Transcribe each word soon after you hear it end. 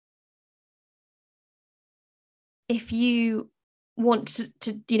if you want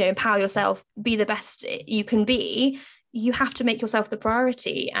to empower yourself, be the best you can be, you have to make yourself the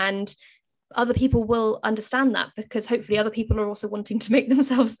priority. And other people will understand that, because hopefully other people are also wanting to make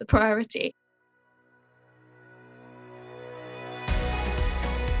themselves the priority.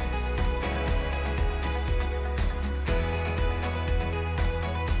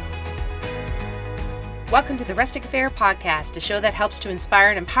 Welcome to the Rustic Affair podcast, a show that helps to inspire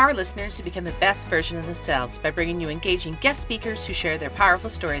and empower listeners to become the best version of themselves by bringing you engaging guest speakers who share their powerful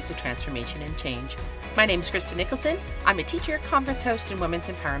stories of transformation and change. My name is Krista Nicholson. I'm a teacher, conference host, and women's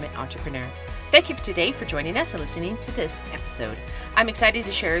empowerment entrepreneur. Thank you today for joining us and listening to this episode. I'm excited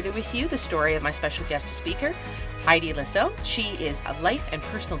to share with you the story of my special guest speaker, Heidi Lissow. She is a life and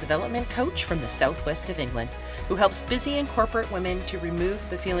personal development coach from the southwest of England, who helps busy and corporate women to remove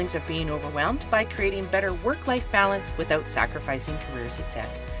the feelings of being overwhelmed by creating better work-life balance without sacrificing career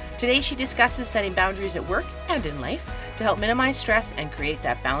success. Today, she discusses setting boundaries at work and in life to help minimize stress and create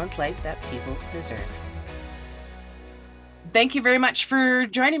that balanced life that people deserve. Thank you very much for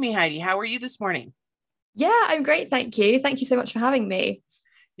joining me, Heidi. How are you this morning? Yeah, I'm great. Thank you. Thank you so much for having me.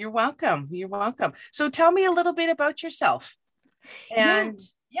 You're welcome. You're welcome. So tell me a little bit about yourself. And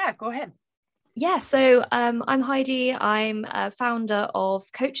yeah go ahead. Yeah, so I'm Heidi. I'm a founder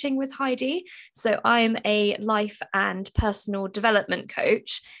of Coaching with Heidi. So I'm a life and personal development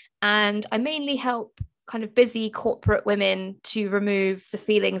coach, and I mainly help kind of busy corporate women to remove the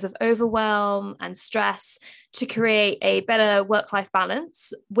feelings of overwhelm and stress to create a better work-life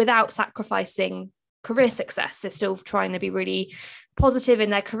balance without sacrificing career success. So still trying to be really positive in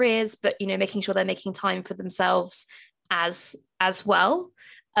their careers, but making sure they're making time for themselves as well.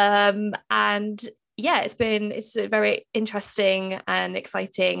 And yeah, it's a very interesting and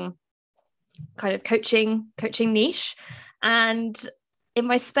exciting kind of coaching niche. And in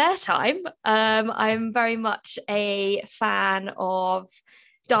my spare time, I'm very much a fan of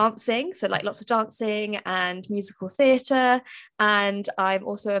dancing, so like lots of dancing and musical theatre, and I'm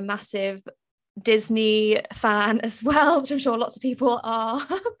also a massive Disney fan as well, which I'm sure lots of people are,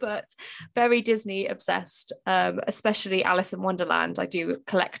 but very Disney obsessed, especially Alice in Wonderland. I do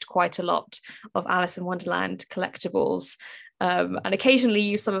collect quite a lot of Alice in Wonderland collectibles, and occasionally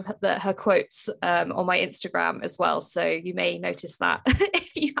use some of her quotes on my Instagram as well. So you may notice that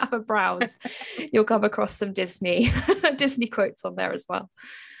if you have a browse, you'll come across some Disney quotes on there as well.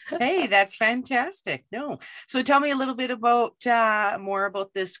 Hey, that's fantastic. No. So tell me a little bit about more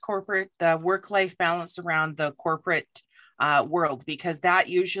about this corporate work-life balance around the corporate world, because that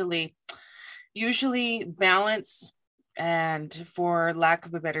usually balance, and for lack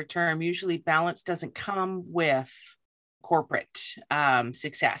of a better term, usually balance doesn't come with corporate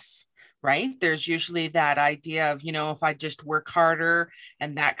success, right? There's usually that idea of, if I just work harder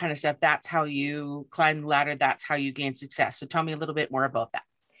and that kind of stuff, that's how you climb the ladder, that's how you gain success. So tell me a little bit more about that.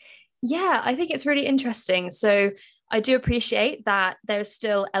 Yeah, I think it's really interesting. So I do appreciate that there's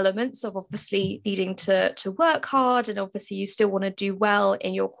still elements of obviously needing to work hard, and obviously you still want to do well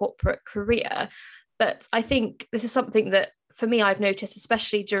in your corporate career. But I think this is something that for me, I've noticed,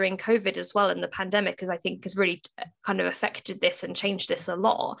 especially during COVID as well, and the pandemic, because I think has really kind of affected this and changed this a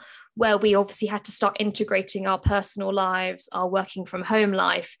lot, where we obviously had to start integrating our personal lives, our working from home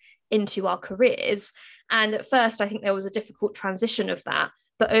life into our careers. And at first, I think there was a difficult transition of that.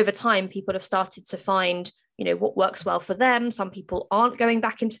 But over time, people have started to find, what works well for them. Some people aren't going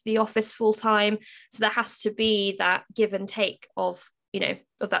back into the office full time. So there has to be that give and take of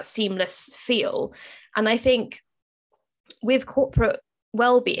that seamless feel. And I think with corporate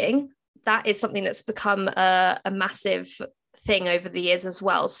well-being, that is something that's become a massive thing over the years as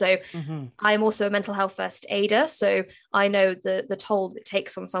well. So I'm also a mental health first aider. So I know the toll it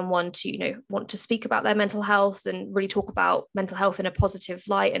takes on someone to, want to speak about their mental health and really talk about mental health in a positive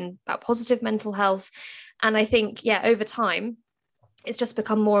light and about positive mental health. And I think, over time, it's just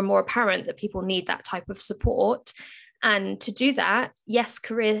become more and more apparent that people need that type of support. And to do that, yes,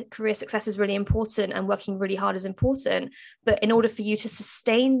 career success is really important and working really hard is important. But in order for you to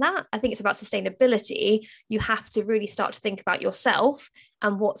sustain that, I think it's about sustainability. You have to really start to think about yourself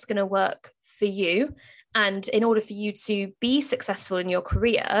and what's going to work for you. And in order for you to be successful in your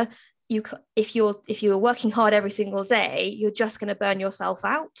career, if you're working hard every single day, you're just going to burn yourself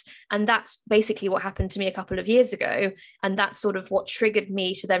out. And that's basically what happened to me a couple of years ago. And that's sort of what triggered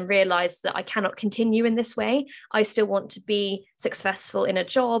me to then realize that I cannot continue in this way. I still want to be successful in a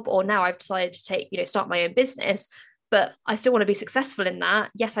job, or now I've decided to start my own business, but I still want to be successful in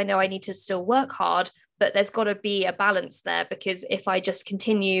that. Yes, I know I need to still work hard, but there's got to be a balance there, because if I just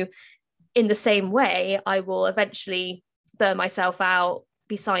continue in the same way, I will eventually burn myself out,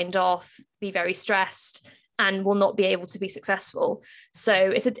 be signed off, be very stressed, and will not be able to be successful. So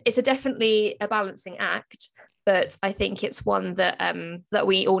it's definitely a balancing act, but I think it's one that that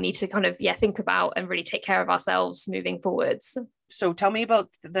we all need to kind of think about and really take care of ourselves moving forwards. So tell me about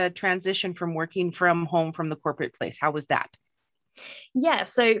the transition from working from home from the corporate place. How was that? Yeah,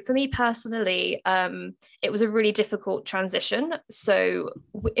 so for me personally, it was a really difficult transition. So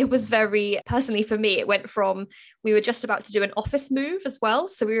it was very, personally for me, it went from, we were just about to do an office move as well.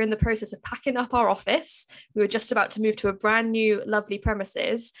 So we were in the process of packing up our office. We were just about to move to a brand new, lovely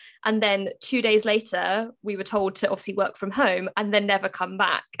premises. And then 2 days later, we were told to obviously work from home and then never come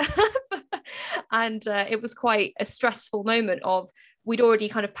back. And it was quite a stressful moment of, we'd already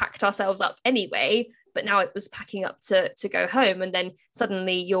kind of packed ourselves up anyway, but now it was packing up to go home. And then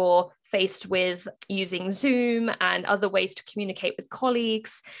suddenly you're faced with using Zoom and other ways to communicate with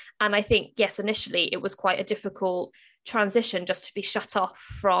colleagues. And I think, yes, initially it was quite a difficult transition just to be shut off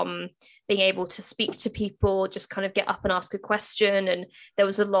from being able to speak to people, just kind of get up and ask a question. And there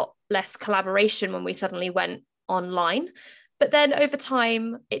was a lot less collaboration when we suddenly went online. But then over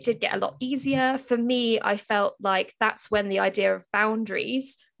time, it did get a lot easier. For me, I felt like that's when the idea of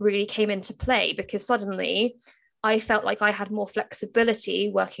boundaries really came into play, because suddenly I felt like I had more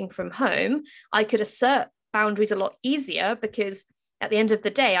flexibility working from home. I could assert boundaries a lot easier because at the end of the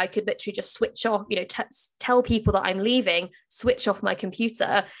day, I could literally just switch off, tell people that I'm leaving, switch off my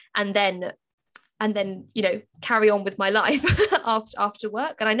computer, and then carry on with my life after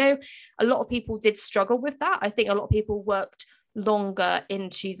work. And I know a lot of people did struggle with that. I think a lot of people worked longer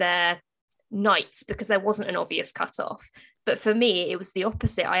into their nights because there wasn't an obvious cutoff. But for me, it was the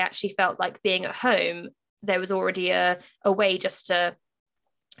opposite. I actually felt like being at home, there was already a way just to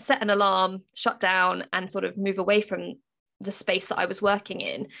set an alarm, shut down, and sort of move away from the space that I was working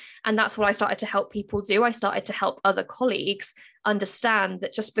in. And that's what I started to help people do. I started to help other colleagues understand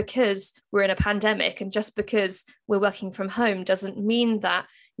that just because we're in a pandemic and just because we're working from home doesn't mean that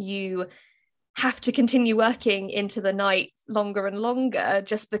you have to continue working into the night longer and longer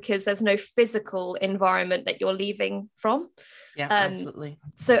just because there's no physical environment that you're leaving from. Yeah, absolutely.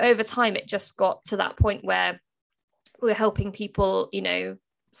 So over time, it just got to that point where we're helping people,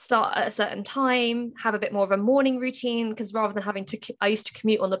 start at a certain time, have a bit more of a morning routine, because rather than having to, I used to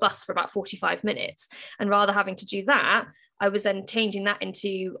commute on the bus for about 45 minutes, and rather having to do that, I was then changing that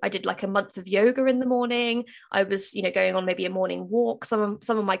into, I did like a month of yoga in the morning. I was, going on maybe a morning walk. Some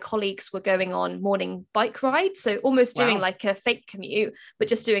of my colleagues were going on morning bike rides. So almost doing like a fake commute, but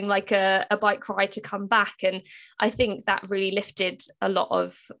just doing like a bike ride to come back. And I think that really lifted a lot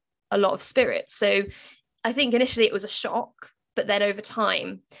of spirits. So I think initially it was a shock, but then over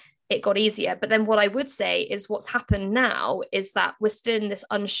time it got easier. But then what I would say is what's happened now is that we're still in this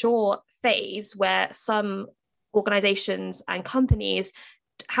unsure phase where some organizations and companies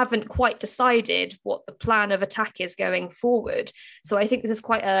haven't quite decided what the plan of attack is going forward. So I think this is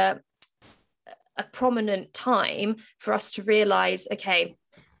quite a prominent time for us to realize, okay,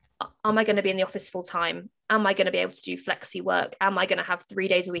 am I going to be in the office full time? Am I going to be able to do flexi work? Am I going to have 3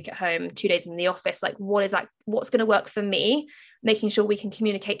 days a week at home, 2 days in the office? Like, what is that? What's going to work for me? Making sure we can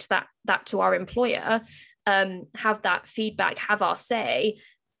communicate to that to our employer, have that feedback, have our say,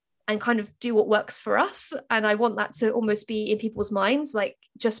 and kind of do what works for us. And I want that to almost be in people's minds, like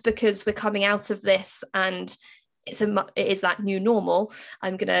just because we're coming out of this and it is that new normal.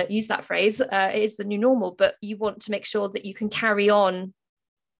 I'm going to use that phrase. It is the new normal, but you want to make sure that you can carry on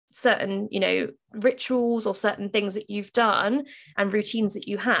certain rituals or certain things that you've done and routines that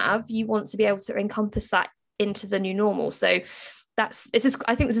you have. You want to be able to encompass that into the new normal. So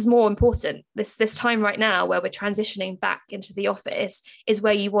I think this is more important. This time right now where we're transitioning back into the office is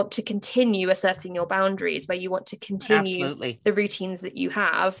where you want to continue asserting your boundaries, where you want to continue Absolutely. the routines that you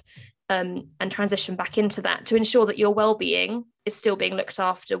have, and transition back into that to ensure that your well-being is still being looked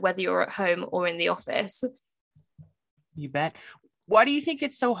after, whether you're at home or in the office. You bet. Why do you think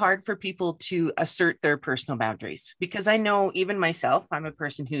it's so hard for people to assert their personal boundaries? Because I know even myself, I'm a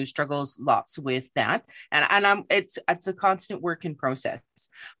person who struggles lots with that. And it's a constant work in process.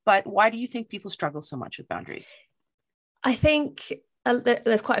 But why do you think people struggle so much with boundaries? I think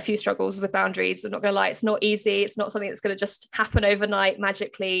there's quite a few struggles with boundaries. I'm not going to lie, it's not easy. It's not something that's going to just happen overnight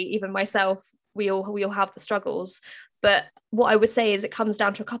magically. Even myself, we all have the struggles. But what I would say is it comes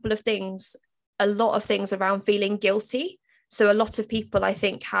down to a couple of things, a lot of things around feeling guilty. So a lot of people, I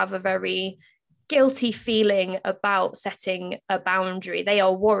think, have a very guilty feeling about setting a boundary. They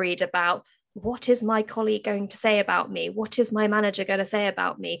are worried about, what is my colleague going to say about me? What is my manager going to say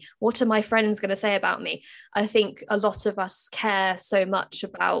about me? What are my friends going to say about me? I think a lot of us care so much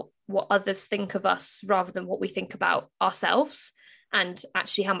about what others think of us rather than what we think about ourselves. and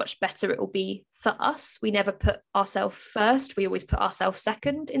actually how much better it will be for us. We never put ourselves first. We always put ourselves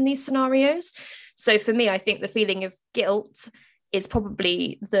second in these scenarios. So for me, I think the feeling of guilt is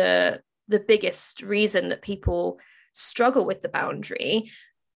probably the biggest reason that people struggle with the boundary.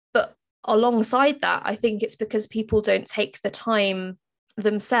 But alongside that, I think it's because people don't take the time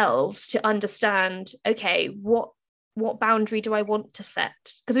themselves to understand, okay, what boundary do I want to set?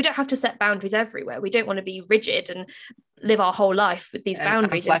 Because we don't have to set boundaries everywhere. We don't want to be rigid and live our whole life with these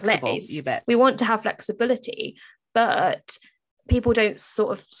boundaries in place. You bet. We want to have flexibility, but people don't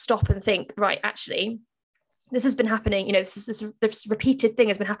sort of stop and think, right, actually, this has been happening, you know, this repeated thing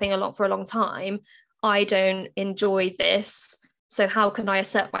has been happening for a long time. I don't enjoy this. So how can I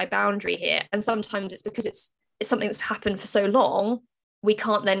assert my boundary here? And sometimes it's because it's something that's happened for so long, we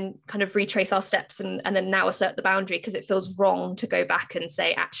can't then kind of retrace our steps and then now assert the boundary, because it feels wrong to go back and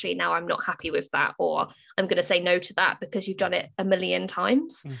say, actually, now I'm not happy with that, or I'm going to say no to that because you've done it a million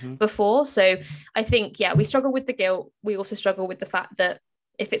times before. So I think, yeah, we struggle with the guilt. We also struggle with the fact that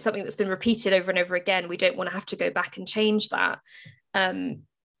if it's something that's been repeated over and over again, we don't want to have to go back and change that. And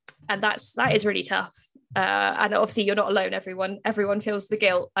that is really tough. And obviously you're not alone. Everyone feels the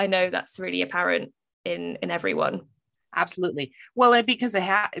guilt. I know that's really apparent in everyone. Absolutely. Well, and because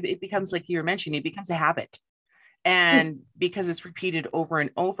it becomes, like you were mentioning, it becomes a habit. And because it's repeated over and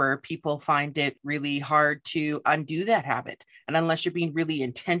over, people find it really hard to undo that habit. And unless you're being really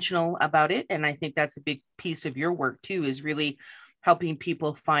intentional about it, and I think that's a big piece of your work too, is really helping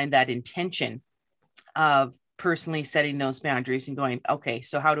people find that intention of personally setting those boundaries and going, okay,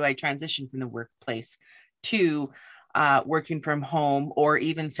 so how do I transition from the workplace to working from home, or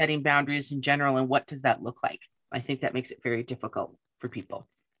even setting boundaries in general? And what does that look like? I think that makes it very difficult for people.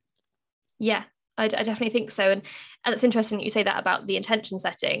 Yeah, I definitely think so. And it's interesting that you say that about the intention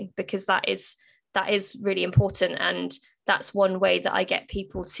setting, because that is really important. And that's one way that I get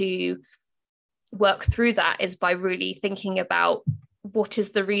people to work through that, is by really thinking about, what is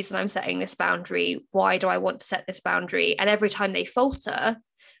the reason I'm setting this boundary? Why do I want to set this boundary? And every time they falter,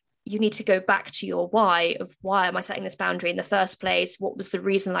 you need to go back to your why of, why am I setting this boundary in the first place? What was the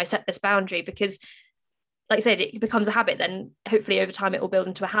reason I set this boundary? Because like I said, it becomes a habit, then hopefully over time it will build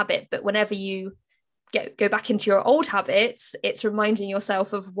into a habit. But whenever you go back into your old habits, it's reminding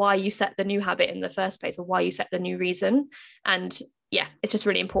yourself of why you set the new habit in the first place, or why you set the new reason. And yeah, it's just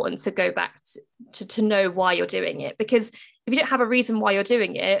really important to go back to know why you're doing it. Because if you don't have a reason why you're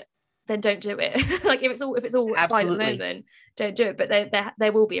doing it, then don't do it. Like if it's all fine at the moment, don't do it. But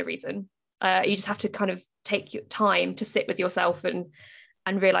there will be a reason. You just have to kind of take your time to sit with yourself and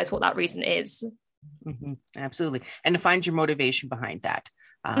realize what that reason is. Absolutely. And to find your motivation behind that.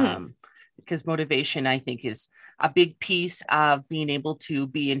 Because motivation, I think, is a big piece of being able to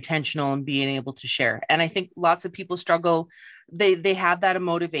be intentional and being able to share. And I think lots of people struggle. They have that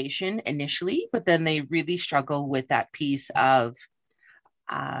motivation initially, but then they really struggle with that piece of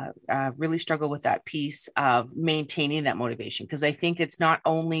maintaining that motivation. Because I think it's not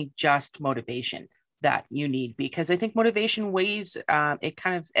only just motivation that you need, because I think motivation waves, it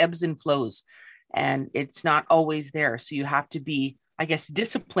kind of ebbs and flows, and it's not always there. So you have to be, I guess,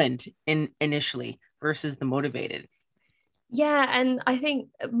 disciplined initially versus the motivated. Yeah, and I think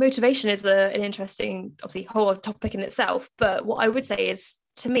motivation is an interesting, obviously, whole topic in itself. But what I would say is,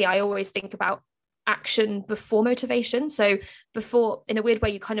 to me, I always think about action before motivation. So before, in a weird way,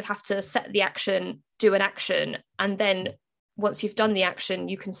 you kind of have to set the action, do an action, and then once you've done the action,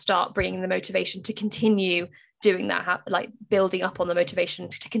 you can start bringing the motivation to continue doing that, like building up on the motivation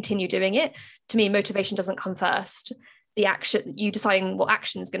to continue doing it. To me, motivation doesn't come first. The action, you deciding what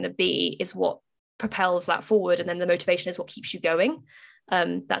action is going to be, is what propels that forward, and then the motivation is what keeps you going.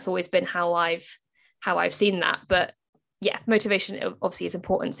 That's always been how I've seen that. But yeah, motivation obviously is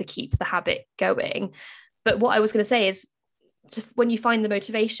important to keep the habit going. But what I was going to say is, when you find the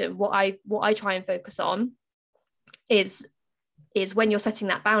motivation, what I try and focus on is when you're setting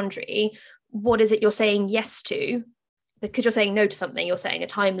that boundary, what is it you're saying yes to? Because you're saying no to something, you're saying a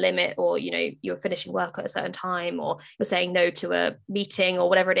time limit, or you're finishing work at a certain time, or you're saying no to a meeting, or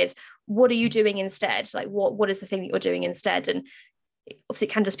whatever it is. What are you doing instead? Like what is the thing that you're doing instead? And obviously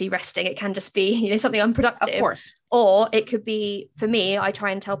it can just be resting, it can just be something unproductive, of course, or it could be, for me, I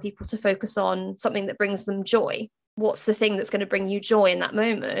try and tell people to focus on something that brings them joy. What's the thing that's going to bring you joy in that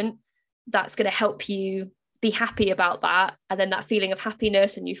moment, that's going to help you be happy about that? And then that feeling of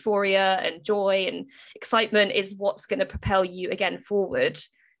happiness and euphoria and joy and excitement is what's going to propel you again forward.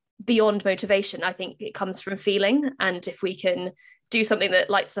 Beyond motivation, I think it comes from feeling. And if we can do something that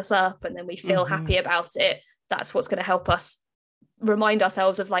lights us up and then we feel happy about it, that's what's going to help us remind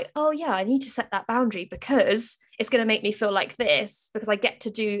ourselves of, like, oh yeah, I need to set that boundary because it's going to make me feel like this because I get to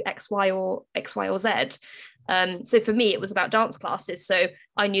do X, Y, or Z. So for me, it was about dance classes. So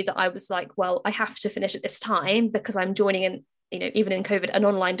I knew that I was like, well, I have to finish at this time because I'm joining in, even in COVID, an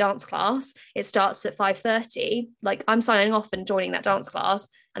online dance class. It starts at 5:30. Like I'm signing off and joining that dance class,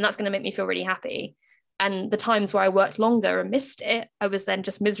 and that's going to make me feel really happy. And the times where I worked longer and missed it, I was then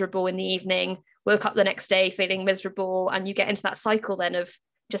just miserable in the evening, woke up the next day feeling miserable. And you get into that cycle then of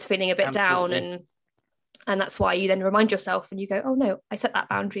just feeling a bit Absolutely. down. And that's why you then remind yourself and you go, oh no, I set that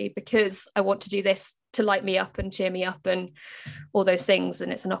boundary because I want to do this to light me up and cheer me up and all those things.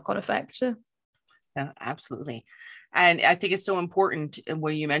 And it's a knock-on effect. Yeah, absolutely. And I think it's so important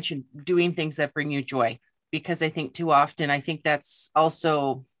when you mentioned doing things that bring you joy, because I think too often, I think that's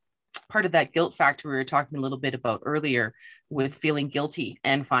also part of that guilt factor we were talking a little bit about earlier with feeling guilty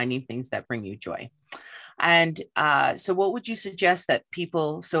and finding things that bring you joy. And so what would you suggest that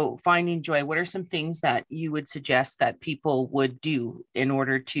people, so finding joy, what are some things that you would suggest that people would do in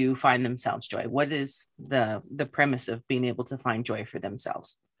order to find themselves joy? What is the premise of being able to find joy for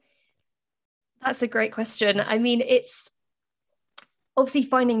themselves? That's a great question. I mean, it's obviously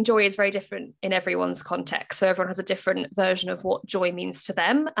finding joy is very different in everyone's context. So everyone has a different version of what joy means to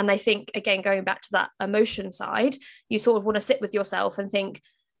them. And I think, again, going back to that emotion side, you sort of want to sit with yourself and think,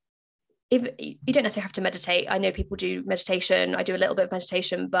 if you don't necessarily have to meditate. I know people do meditation. I do a little bit of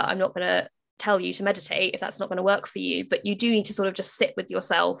meditation, but I'm not going to tell you to meditate if that's not going to work for you. But you do need to sort of just sit with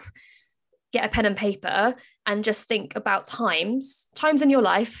yourself, get a pen and paper, and just think about times in your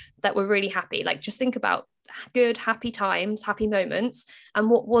life that were really happy. Like just think about good, happy times, happy moments. And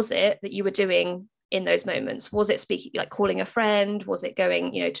what was it that you were doing in those moments? Was it speaking, like calling a friend? Was it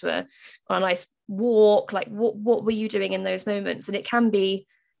going, to on a nice walk? Like what were you doing in those moments? And it can be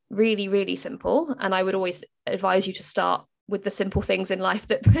really, really simple. And I would always advise you to start with the simple things in life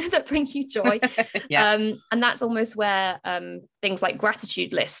that that bring you joy. Yeah. And that's almost where things like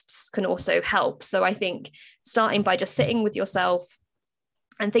gratitude lists can also help. So I think starting by just sitting with yourself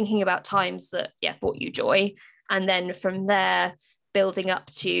and thinking about times that brought you joy, and then from there building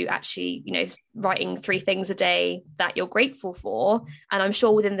up to actually writing 3 things a day that you're grateful for. And I'm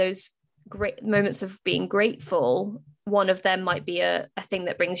sure within those great moments of being grateful, one of them might be a thing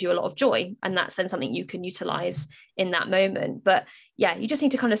that brings you a lot of joy, and that's then something you can utilize in that moment. But you just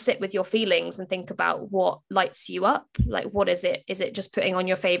need to kind of sit with your feelings and think about what lights you up. Like, what is it? Is it just putting on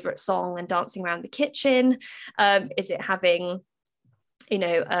your favorite song and dancing around the kitchen? Is it having is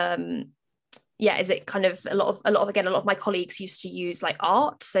it kind of a lot of my colleagues used to use like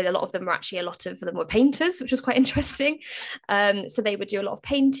art. So a lot of them were painters, which was quite interesting. So they would do a lot of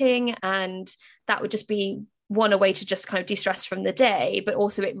painting, and that would just be a way to just kind of de-stress from the day, but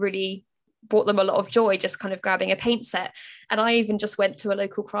also it really brought them a lot of joy just kind of grabbing a paint set. And I even just went to a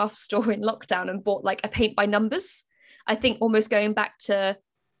local craft store in lockdown and bought like a paint by numbers. I think almost going back to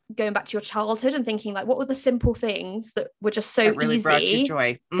your childhood and thinking like, what were the simple things that were just so that really easy brought you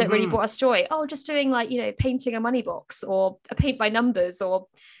joy? That really brought us joy? Oh, just doing like, painting a money box or a paint by numbers. And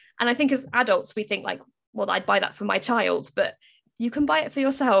I think as adults, we think like, well, I'd buy that for my child, but you can buy it for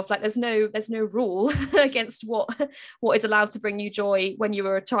yourself. Like there's no rule against what is allowed to bring you joy when you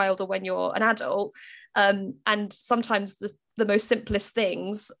were a child or when you're an adult. And sometimes the most simplest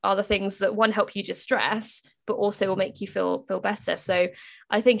things are the things that help you distress, but also will make you feel better. So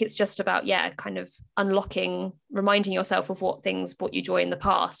I think it's just about, kind of reminding yourself of what things brought you joy in the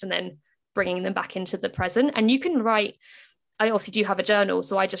past and then bringing them back into the present. And you can write, I also do have a journal,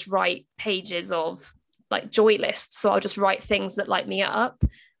 so I just write pages of like joy lists. So I'll just write things that light me up.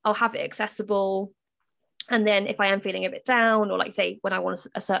 I'll have it accessible. And then if I am feeling a bit down, or like say when I want to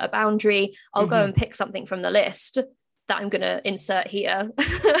assert a boundary, I'll go and pick something from the list that I'm going to insert here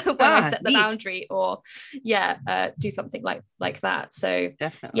when I set the boundary, or do something like that. So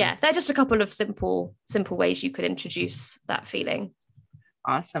definitely, they're just a couple of simple ways you could introduce that feeling.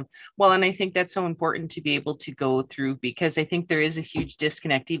 Awesome. Well, and I think that's so important to be able to go through, because I think there is a huge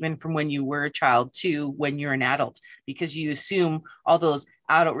disconnect even from when you were a child to when you're an adult, because you assume all those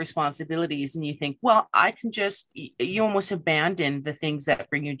adult responsibilities and you think, well, I can just, you almost abandon the things that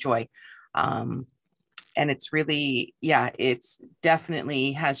bring you joy. And it's really, it's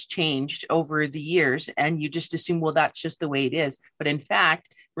definitely has changed over the years, and you just assume, well, that's just the way it is. But in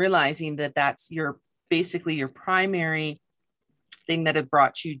fact, realizing that that's basically your primary thing that have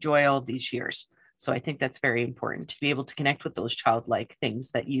brought you joy all these years. So I think that's very important to be able to connect with those childlike things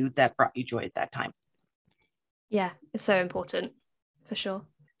that brought you joy at that time. Yeah, it's so important for sure.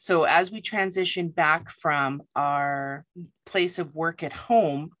 So as we transition back from our place of work at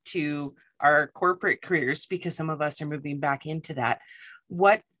home to our corporate careers, because some of us are moving back into that,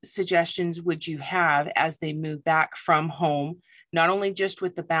 what suggestions would you have as they move back from home, not only just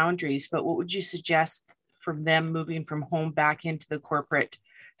with the boundaries, but what would you suggest for them moving from home back into the corporate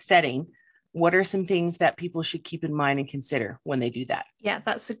setting? What are some things that people should keep in mind and consider when they do that? Yeah,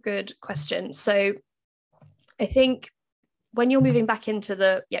 that's a good question. So I think when you're moving back into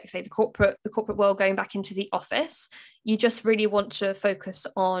the corporate world, going back into the office, you just really want to focus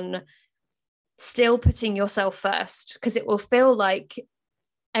on still putting yourself first, because it will feel like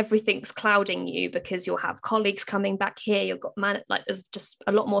everything's clouding you, because you'll have colleagues coming back here, you've got there's just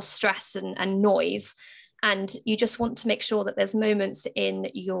a lot more stress and noise, and you just want to make sure that there's moments in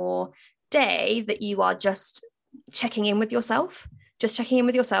your day that you are just checking in with yourself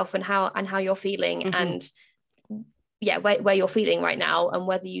and how you're feeling, and where you're feeling right now, and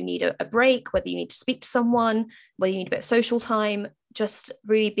whether you need a break, whether you need to speak to someone, whether you need a bit of social time, just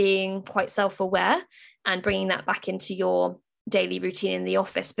really being quite self-aware and bringing that back into your daily routine in the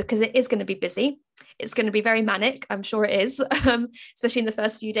office, because it is going to be busy. It's going to be very manic. I'm sure it is, especially in the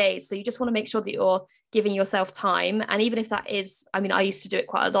first few days. So you just want to make sure that you're giving yourself time. And even if that is, I mean, I used to do it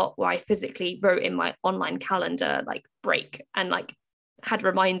quite a lot, where I physically wrote in my online calendar, like break, and like had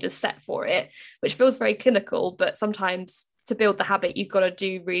reminders set for it, which feels very clinical, but sometimes to build the habit, you've got to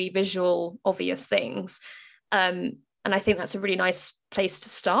do really visual, obvious things. And I think that's a really nice place to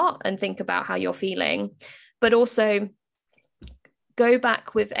start and think about how you're feeling, but also go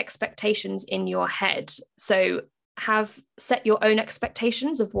back with expectations in your head. So set your own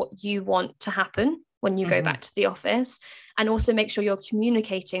expectations of what you want to happen when you go back to the office, and also make sure you're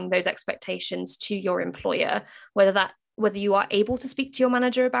communicating those expectations to your employer, whether you are able to speak to your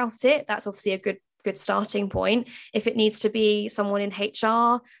manager about it. That's obviously a good starting point. If it needs to be someone in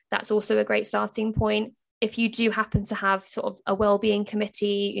HR, that's also a great starting point. If you do happen to have sort of a wellbeing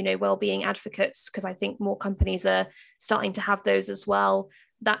committee, wellbeing advocates, because I think more companies are starting to have those as well,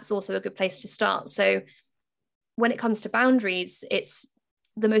 that's also a good place to start. So when it comes to boundaries, it's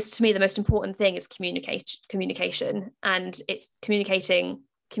the most important thing is communication, and it's communicating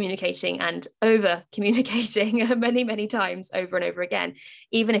and over communicating many, many times over and over again,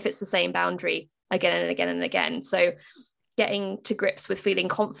 even if it's the same boundary again and again and again. So getting to grips with feeling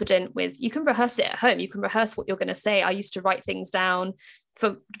confident you can rehearse it at home. You can rehearse what you're going to say. I used to write things down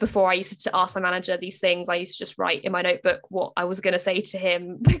before I used to ask my manager these things. I used to just write in my notebook what I was going to say to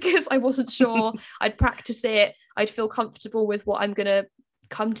him, because I wasn't sure. I'd practice it. I'd feel comfortable with what I'm going to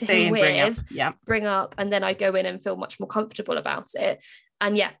come to him with, bring up, and then I go in and feel much more comfortable about it.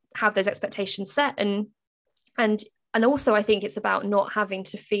 And have those expectations set. And also I think it's about not having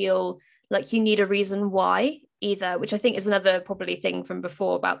to feel like you need a reason why either, which I think is another probably thing from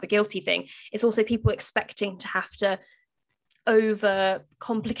before about the guilty thing. It's also people expecting to have to over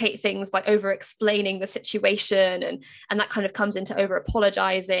complicate things by over explaining the situation, and that kind of comes into over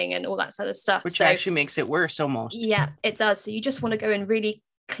apologizing and all that sort of stuff, which actually makes it worse almost. Yeah, it does. So you just want to go in really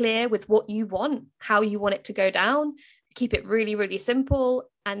clear with what you want, how you want it to go down, keep it really, really simple,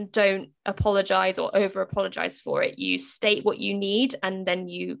 and don't apologize or over apologize for it. You state what you need, and then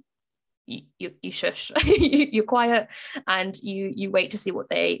you shush. You're quiet, and you wait to see what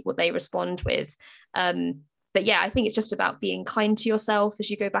they respond with. But I think it's just about being kind to yourself as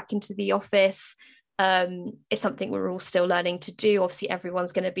you go back into the office. It's something we're all still learning to do. Obviously,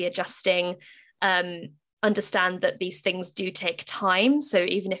 everyone's going to be adjusting. Understand that these things do take time. So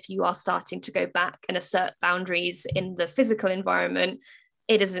even if you are starting to go back and assert boundaries in the physical environment,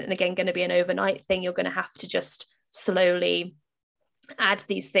 it isn't again going to be an overnight thing. You're going to have to just slowly add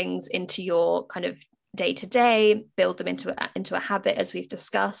these things into your kind of day-to-day, build them into a habit, as we've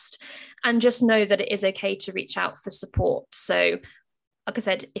discussed, and just know that it is okay to reach out for support. So like I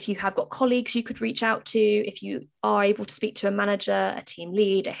said, if you have got colleagues you could reach out to, if you are able to speak to a manager, a team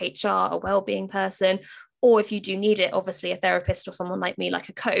lead, a HR, a wellbeing person, or if you do need it, obviously a therapist or someone like me, like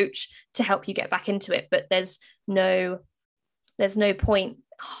a coach, to help you get back into it. But there's no point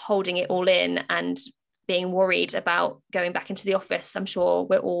holding it all in and being worried about going back into the office. I'm sure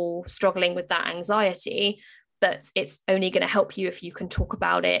we're all struggling with that anxiety, but it's only going to help you if you can talk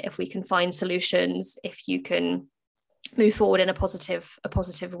about it, if we can find solutions, if you can move forward in a positive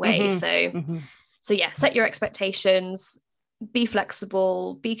way. So set your expectations, be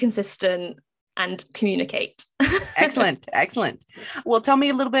flexible, be consistent, and communicate. Excellent. Well, tell me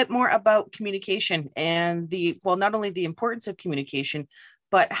a little bit more about communication and not only the importance of communication,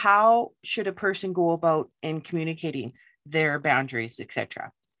 but how should a person go about in communicating their boundaries,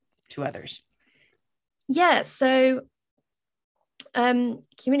 etc., to others? Yeah. So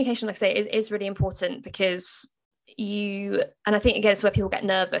communication, like I say, is really important, because and I think again it's where people get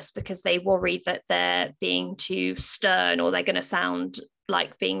nervous because they worry that they're being too stern or they're going to sound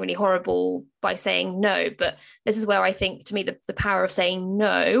like being really horrible by saying no. But this is where I think, to me, the power of saying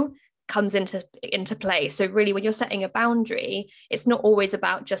no comes into play. So really, when you're setting a boundary, it's not always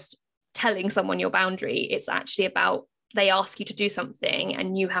about just telling someone your boundary. It's actually about, they ask you to do something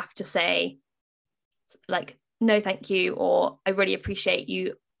and you have to say like, no, thank you, or I really appreciate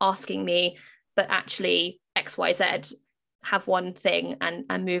you asking me, but actually XYZ, have one thing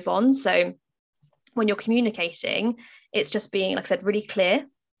and move on. So when you're communicating, it's just being, like I said, really clear,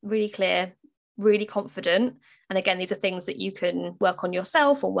 really confident. And again, these are things that you can work on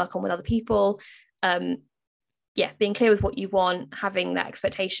yourself or work on with other people. Being clear with what you want, having that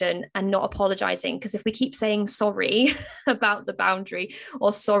expectation and not apologizing. Because if we keep saying sorry about the boundary,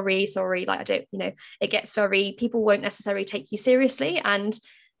 or sorry, like I don't, it gets people won't necessarily take you seriously, and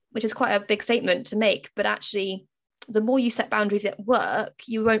which is quite a big statement to make. But actually, the more you set boundaries at work,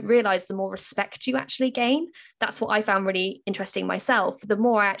 you won't realize the more respect you actually gain. That's what I found really interesting myself. The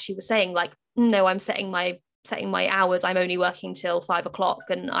more I actually was saying like, no, I'm setting my hours, I'm only working till 5 o'clock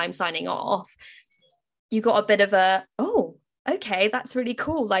and I'm signing off, you got a bit of a, oh, okay, that's really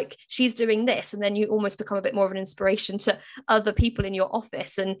cool, like she's doing this. And then you almost become a bit more of an inspiration to other people in your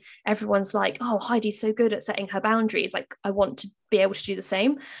office, and everyone's like, oh, Heidi's so good at setting her boundaries, like I want to be able to do the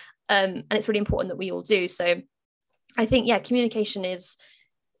same. And it's really important that we all do. So I think, communication is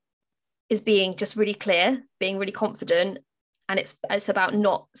being just really clear, being really confident, and it's about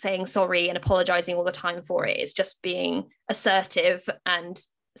not saying sorry and apologizing all the time for it. It's just being assertive and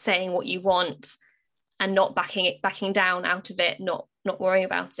saying what you want and not backing down out of it, not worrying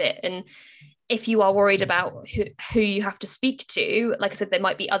about it. And if you are worried about who you have to speak to, like I said, there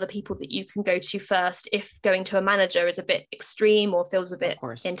might be other people that you can go to first. If going to a manager is a bit extreme or feels a bit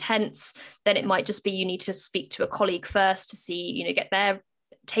intense, then it might just be you need to speak to a colleague first to see, get their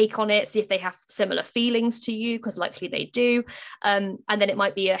take on it, see if they have similar feelings to you, because likely they do. And then it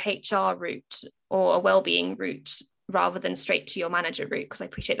might be a HR route or a wellbeing route rather than straight to your manager route, because I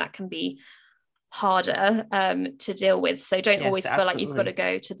appreciate that can be harder to deal with. So don't always feel like you've got to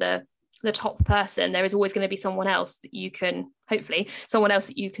go to the top person. There is always going to be someone else that you can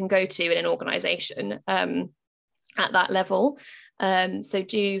go to in an organization at that level. So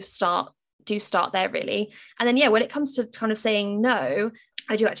do start there really. And then when it comes to kind of saying no,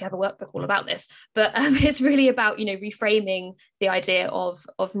 I do actually have a workbook all about this, but it's really about reframing the idea of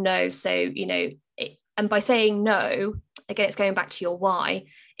no. So and by saying no, again, it's going back to your why.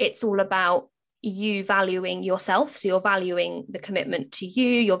 It's all about you valuing yourself. So you're valuing the commitment to you,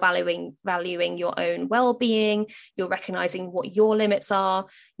 you're valuing your own well-being, you're recognizing what your limits are,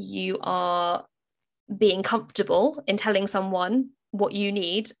 you are being comfortable in telling someone what you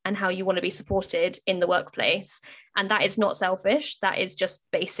need and how you want to be supported in the workplace. And that is not selfish, that is just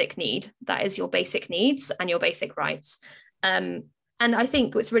basic need. That is your basic needs and your basic rights. And I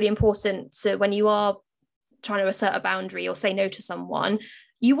think it's really important, so when you are trying to assert a boundary or say no to someone,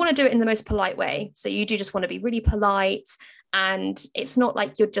 you want to do it in the most polite way. So you do just want to be really polite. And it's not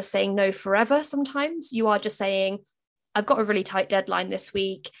like you're just saying no forever. Sometimes you are just saying, I've got a really tight deadline this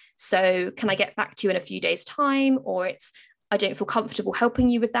week, so can I get back to you in a few days' time? Or it's, I don't feel comfortable helping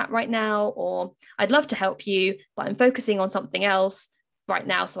you with that right now. Or I'd love to help you, but I'm focusing on something else right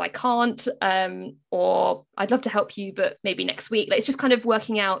now, so I can't. Or I'd love to help you, but maybe next week. Like, it's just kind of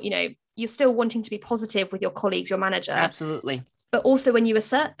working out, you're still wanting to be positive with your colleagues, your manager. Absolutely. But also when you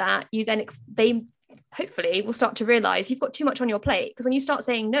assert that, you then they hopefully will start to realize you've got too much on your plate. Because when you start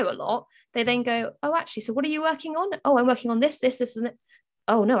saying no a lot, they then go, oh, actually, so what are you working on? Oh, I'm working on this, and it.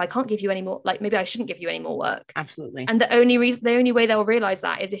 Oh no, I can't give you any more. Like, maybe I shouldn't give you any more work. Absolutely. And the only way they'll realize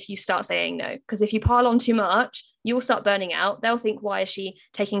that is if you start saying no. Because if you pile on too much, you will start burning out. They'll think, why is she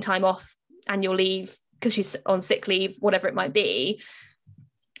taking time off annual leave because she's on sick leave, whatever it might be.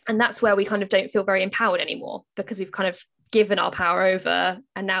 And that's where we kind of don't feel very empowered anymore, because we've kind of given our power over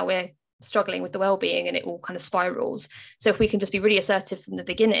and now we're struggling with the well-being and it all kind of spirals. So if we can just be really assertive from the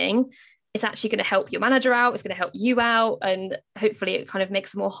beginning, it's actually going to help your manager out, it's going to help you out, and hopefully it kind of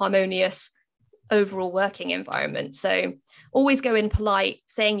makes a more harmonious overall working environment. So always go in polite,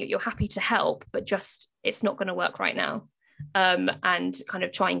 saying that you're happy to help, but just it's not going to work right now, and kind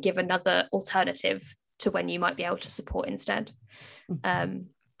of try and give another alternative to when you might be able to support instead.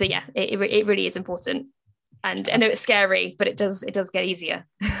 But it really is important. And I know it's scary, but it does get easier.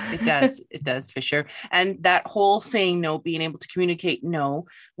 It does for sure. And that whole saying no, being able to communicate no,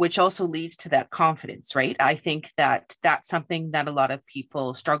 which also leads to that confidence, right? I think that that's something that a lot of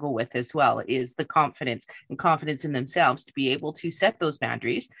people struggle with as well, is the confidence in themselves to be able to set those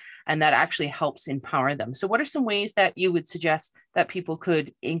boundaries. And that actually helps empower them. So what are some ways that you would suggest that people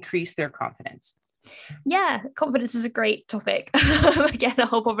could increase their confidence? Yeah, confidence is a great topic. Again, a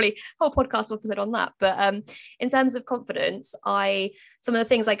whole podcast episode on that. But in terms of confidence, some of the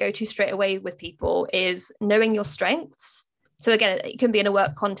things I go to straight away with people is knowing your strengths. So again, it can be in a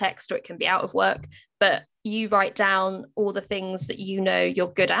work context or it can be out of work, but you write down all the things that you know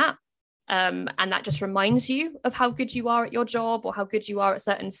you're good at. And that just reminds you of how good you are at your job or how good you are at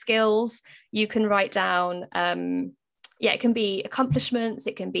certain skills. You can write down, it can be accomplishments,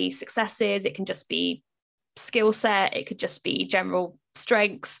 it can be successes, it can just be skill set, it could just be general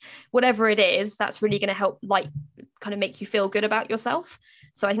strengths, whatever it is, that's really going to help kind of make you feel good about yourself.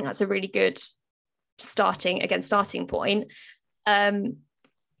 So I think that's a really good starting point.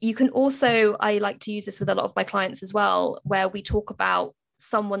 You can also, I like to use this with a lot of my clients as well, where we talk about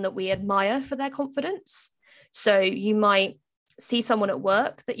someone that we admire for their confidence. So you might see someone at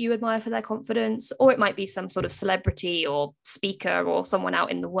work that you admire for their confidence, or it might be some sort of celebrity or speaker or someone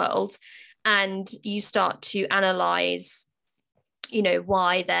out in the world, and you start to analyze,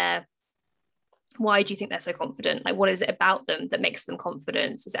 why do you think they're so confident? Like, what is it about them that makes them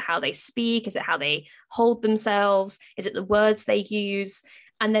confident? Is it how they speak? Is it how they hold themselves? Is it the words they use?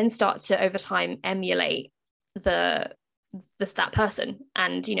 And then start to over time emulate that person.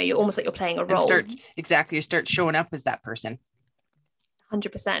 And you're almost like you're playing a role. You start showing up as that person.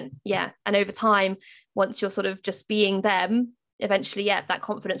 100%. Yeah. And over time, once you're sort of just being them, eventually, that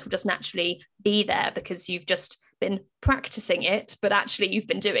confidence will just naturally be there because you've just been practicing it, but actually you've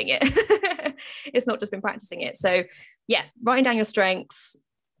been doing it. It's not just been practicing it. So writing down your strengths,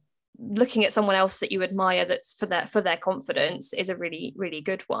 looking at someone else that you admire that's for their confidence is a really, really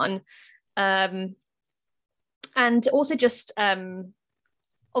good one. And also just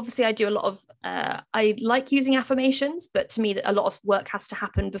obviously I do a lot of I like using affirmations, but to me a lot of work has to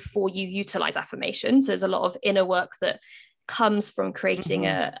happen before you utilize affirmations. There's a lot of inner work that comes from creating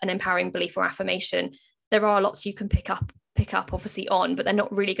an empowering belief or affirmation. There are lots you can pick up obviously on, but they're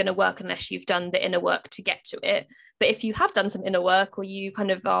not really going to work unless you've done the inner work to get to it. But if you have done some inner work, or you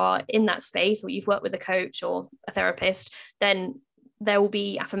kind of are in that space, or you've worked with a coach or a therapist, then there will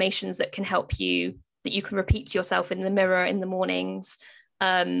be affirmations that can help you, that you can repeat to yourself in the mirror in the mornings.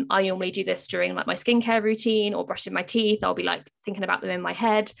 I normally do this during like my skincare routine or brushing my teeth. I'll be like thinking about them in my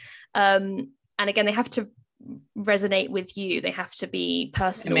head. And again, they have to resonate with you. They have to be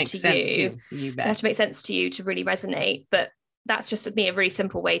personal to you. They have to make sense to you to really resonate. But that's just me a really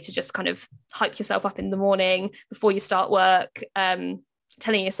simple way to just kind of hype yourself up in the morning before you start work,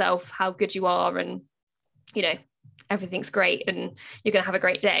 telling yourself how good you are and everything's great and you're going to have a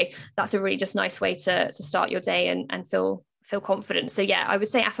great day. That's a really just nice way to start your day and feel confident. So I would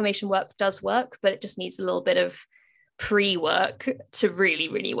say affirmation work does work, but it just needs a little bit of pre-work to really,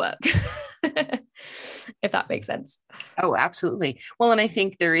 really work. If that makes sense. Oh, absolutely. Well, and I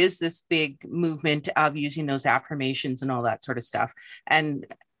think there is this big movement of using those affirmations and all that sort of stuff. And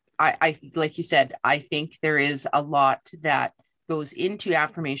I like you said, I think there is a lot that goes into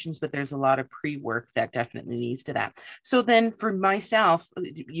affirmations, but there's a lot of pre-work that definitely needs to that. So then for myself,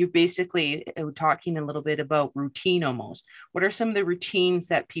 you basically talking a little bit about routine almost. What are some of the routines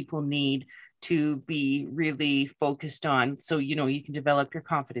that people need to be really focused on? So, you can develop your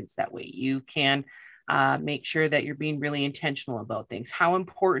confidence that way. You can make sure that you're being really intentional about things. How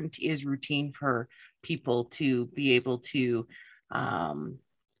important is routine for people to be able to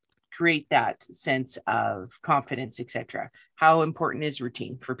create that sense of confidence, etc.? How important is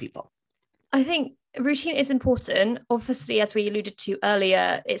routine for people? I think routine is important. Obviously, as we alluded to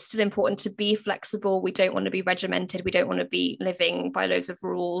earlier, it's still important to be flexible. We don't want to be regimented. We don't want to be living by loads of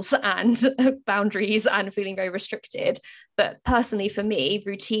rules and boundaries and feeling very restricted. But personally, for me,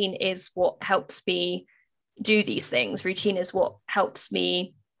 routine is what helps me do these things. Routine is what helps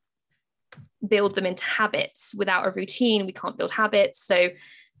me build them into habits. Without a routine, we can't build habits. So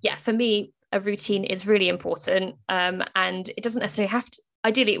for me, a routine is really important. And it doesn't necessarily have to,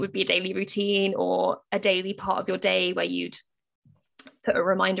 ideally, it would be a daily routine or a daily part of your day where you'd put a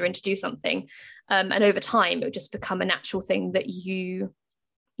reminder in to do something. And over time, it would just become a natural thing that you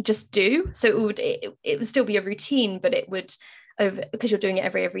just do. So it would still be a routine, but it would, because you're doing it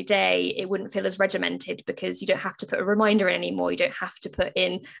every day, it wouldn't feel as regimented because you don't have to put a reminder in anymore. You don't have to put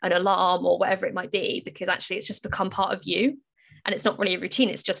in an alarm or whatever it might be, because actually it's just become part of you. And it's not really a routine.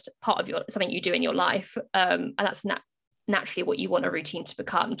 It's just part of something you do in your life. And that's naturally what you want a routine to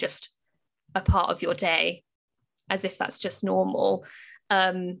become, just a part of your day, as if that's just normal.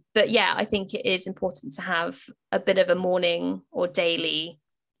 But I think it is important to have a bit of a morning or daily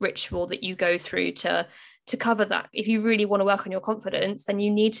ritual that you go through to cover that. If you really want to work on your confidence, then you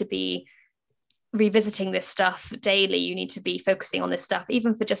need to be revisiting this stuff daily. You need to be focusing on this stuff,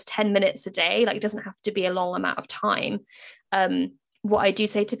 even for just 10 minutes a day. Like, it doesn't have to be a long amount of time. What I do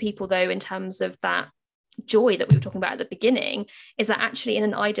say to people, though, in terms of that joy that we were talking about at the beginning, is that actually in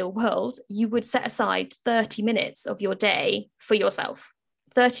an ideal world, you would set aside 30 minutes of your day for yourself.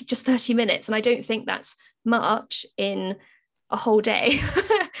 30 minutes. And I don't think that's much in a whole day.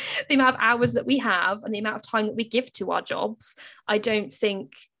 The amount of hours that we have and the amount of time that we give to our jobs, I don't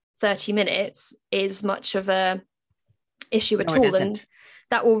think 30 minutes is much of a issue at all. And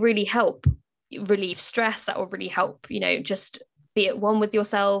that will really help relieve stress. That will really help, just be at one with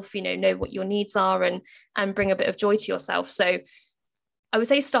yourself, know what your needs are, and bring a bit of joy to yourself. So I would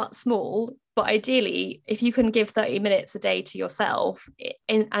say start small, but ideally, if you can give 30 minutes a day to yourself,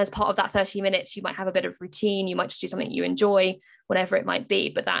 and as part of that 30 minutes, you might have a bit of routine, you might just do something you enjoy, whatever it might be.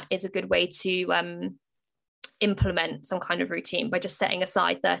 But that is a good way to implement some kind of routine by just setting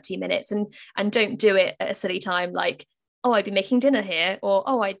aside 30 minutes, and don't do it at a silly time like, oh, I'd be making dinner here, or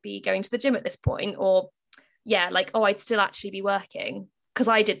oh, I'd be going to the gym at this point, or oh, I'd still actually be working. Because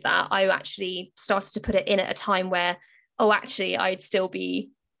I did that. I actually started to put it in at a time where, oh, actually, I'd still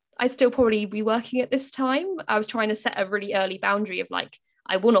probably be working at this time. I was trying to set a really early boundary of like,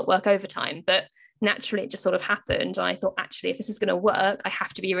 I will not work overtime, but naturally it just sort of happened. And I thought, actually, if this is going to work, I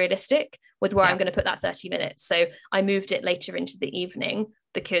have to be realistic with where I'm going to put that 30 minutes. So I moved it later into the evening,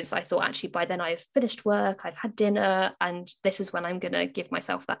 because I thought, actually, by then I've finished work, I've had dinner, and this is when I'm going to give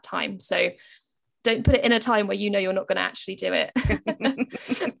myself that time. So don't put it in a time where you're not going to actually do it.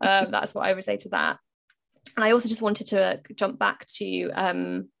 That's what I would say to that. And I also just wanted to jump back to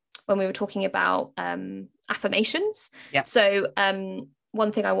when we were talking about affirmations. Yeah. So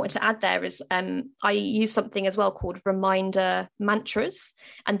one thing I wanted to add there is I use something as well called reminder mantras.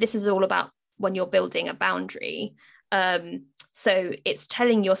 And this is all about when you're building a boundary. So it's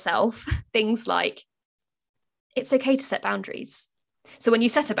telling yourself things like, it's okay to set boundaries. So when you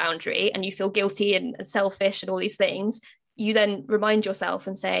set a boundary and you feel guilty and selfish and all these things, you then remind yourself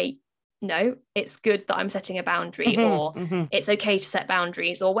and say, no, it's good that I'm setting a boundary, or it's okay to set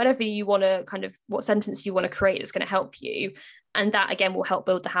boundaries, or whatever you want to what sentence you want to create that's going to help you. And that again will help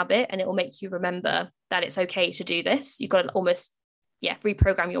build the habit, and it will make you remember that it's okay to do this. You've got to almost,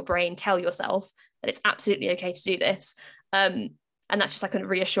 reprogram your brain, tell yourself that it's absolutely okay to do this. And that's just like a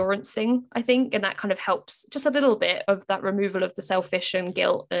reassurance thing, I think. And that kind of helps just a little bit of that removal of the selfish and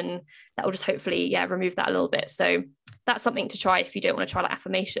guilt. And that will just hopefully, remove that a little bit. So that's something to try if you don't want to try like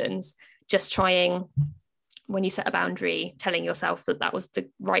affirmations, just trying when you set a boundary, telling yourself that that was the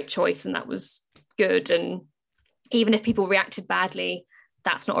right choice and that was good. And even if people reacted badly,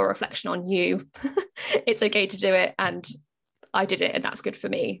 that's not a reflection on you. It's okay to do it. And I did it, and that's good for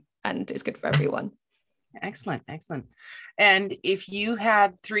me, and it's good for everyone. Excellent. And if you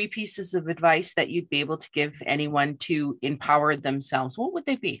had 3 pieces of advice that you'd be able to give anyone to empower themselves, what would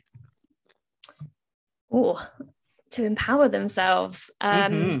they be? Oh, to empower themselves.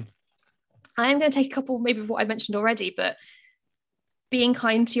 I'm going to take a couple maybe of what I mentioned already, but being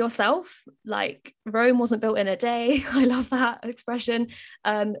kind to yourself. Like, Rome wasn't built in a day. I love that expression.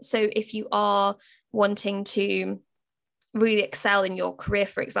 So if you are wanting to really excel in your career,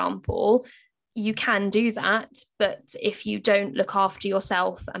 for example, you can do that. But if you don't look after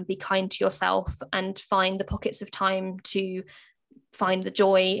yourself and be kind to yourself and find the pockets of time to find the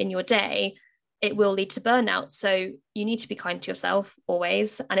joy in your day, it will lead to burnout. So you need to be kind to yourself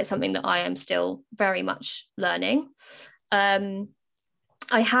always. And it's something that I am still very much learning. I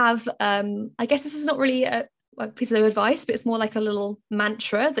have, I guess this is not really a piece of advice, but it's more like a little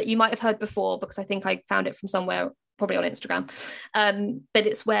mantra that you might have heard before, because I think I found it from somewhere, probably on Instagram. But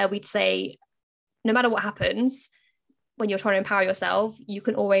it's where we'd say, no matter what happens, when you're trying to empower yourself, you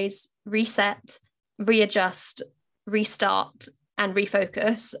can always reset, readjust, restart, and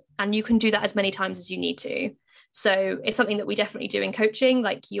refocus. And you can do that as many times as you need to. So it's something that we definitely do in coaching.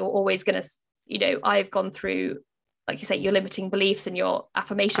 Like, you're always going to, I've gone through, like you say, your limiting beliefs and your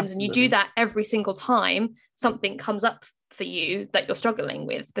affirmations. Absolutely. And you do that every single time something comes up for you that you're struggling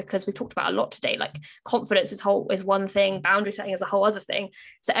with, because we've talked about a lot today, like confidence is one thing, boundary setting is a whole other thing.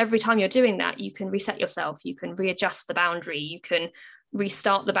 So every time you're doing that, you can reset yourself, you can readjust the boundary, you can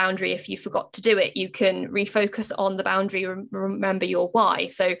restart the boundary if you forgot to do it, you can refocus on the boundary, remember your why.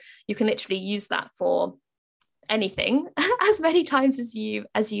 So you can literally use that for anything as many times as you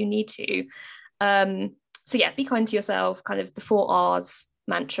need to. So be kind to yourself, kind of the 4 R's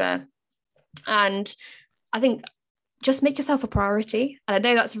mantra. And I think just make yourself a priority. And I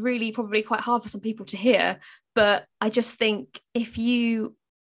know that's really probably quite hard for some people to hear, but I just think if you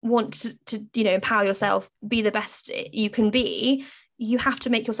want to empower yourself, be the best you can be, you have to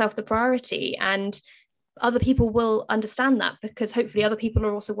make yourself the priority, and other people will understand that, because hopefully other people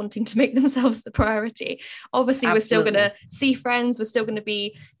are also wanting to make themselves the priority. Obviously, Absolutely. We're still going to see friends, we're still going to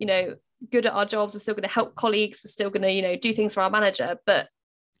be, good at our jobs, we're still going to help colleagues, we're still going to, do things for our manager. But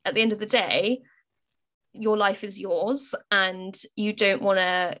at the end of the day, your life is yours, and you don't want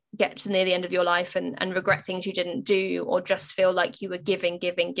to get to near the end of your life and regret things you didn't do, or just feel like you were giving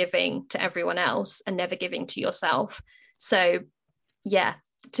to everyone else and never giving to yourself. So yeah,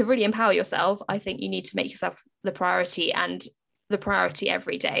 to really empower yourself, I think you need to make yourself the priority, and the priority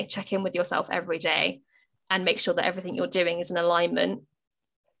every day. Check in with yourself every day and make sure that everything you're doing is in alignment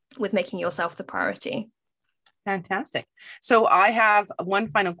with making yourself the priority. Fantastic. So I have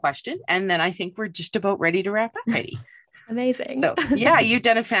one final question, and then I think we're just about ready to wrap up, Heidi. Amazing. So yeah, you've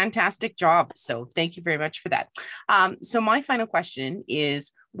done a fantastic job. So thank you very much for that. So my final question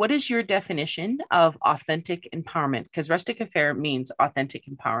is, what is your definition of authentic empowerment? Because Rustic Affair means authentic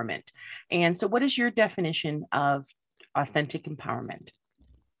empowerment. And so what is your definition of authentic empowerment?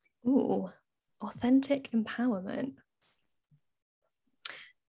 Ooh, authentic empowerment.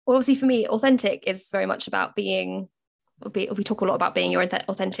 Well, obviously for me, authentic is very much about we talk a lot about being your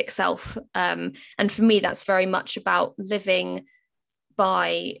authentic self. And for me, that's very much about living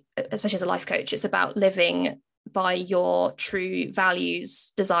by, especially as a life coach, it's about living by your true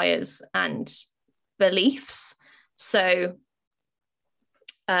values, desires, and beliefs. So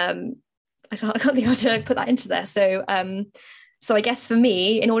I can't think how to put that into there. So I guess for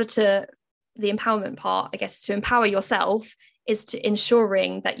me, in order to, the empowerment part, I guess, to empower yourself is to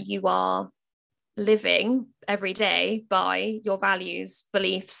ensuring that you are living every day by your values,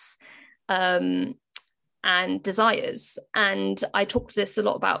 beliefs, and desires. And I talk to this a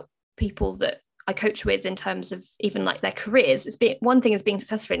lot about people that I coach with in terms of even like their careers. One thing is being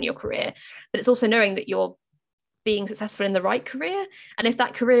successful in your career, but it's also knowing that you're being successful in the right career. And if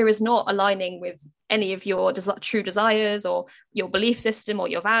that career is not aligning with any of your true desires or your belief system or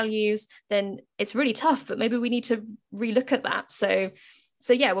your values, then it's really tough. But maybe we need to relook at that. So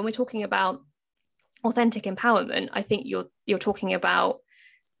yeah, when we're talking about authentic empowerment, I think you're talking about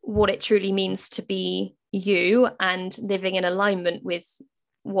what it truly means to be you and living in alignment with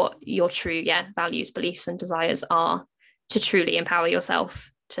what your true values, beliefs, and desires are, to truly empower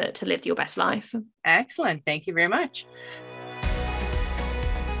yourself to live your best life. Excellent. Thank you very much.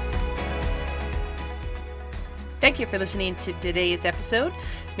 Thank you for listening to today's episode.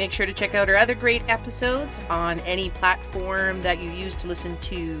 Make sure to check out our other great episodes on any platform that you use to listen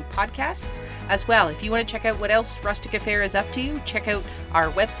to podcasts. As well, if you want to check out what else Rustic Affair is up to, check out our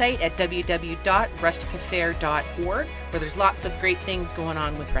website at www.rusticaffair.org, where there's lots of great things going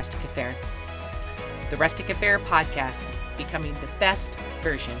on with Rustic Affair. The Rustic Affair Podcast, becoming the best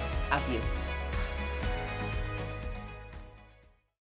version of you.